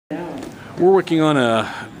We're working on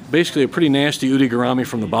basically a pretty nasty Ude Garami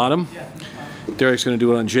from the bottom. Derek's going to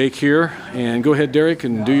do it on Jake here, and go ahead, Derek,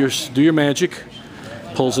 and do your magic.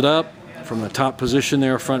 Pulls it up from the top position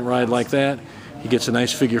there, front ride like that. He gets a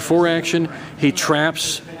nice figure 4 action. He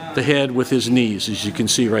traps the head with his knees, as you can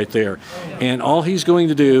see right there. And all he's going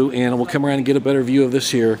to do, and we'll come around and get a better view of this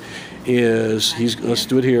here, is let's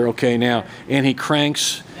do it here, okay, now, and he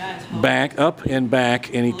cranks back, up and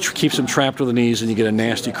back, and he keeps him trapped with the knees, and you get a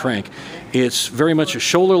nasty crank. It's very much a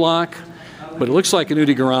shoulder lock, but it looks like an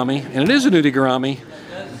Ude Garami, and it is an Ude Garami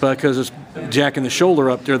because it's jacking the shoulder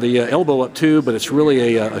up there, the elbow up too, but it's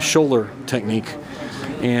really a shoulder technique,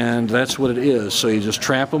 and that's what it is. So you just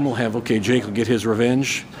trap him. We'll have, okay, Jake will get his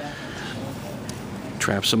revenge.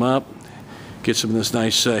 Traps him up, gets him in this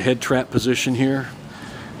nice head trap position here,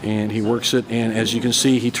 and he works it, and as you can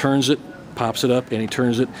see, he turns it, pops it up, and he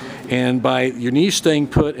turns it, and by your knees staying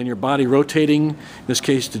put and your body rotating, in this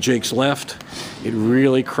case to Jake's left, it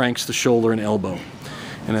really cranks the shoulder and elbow.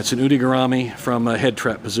 And that's an Ude Garami from a head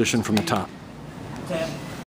trap position from the top.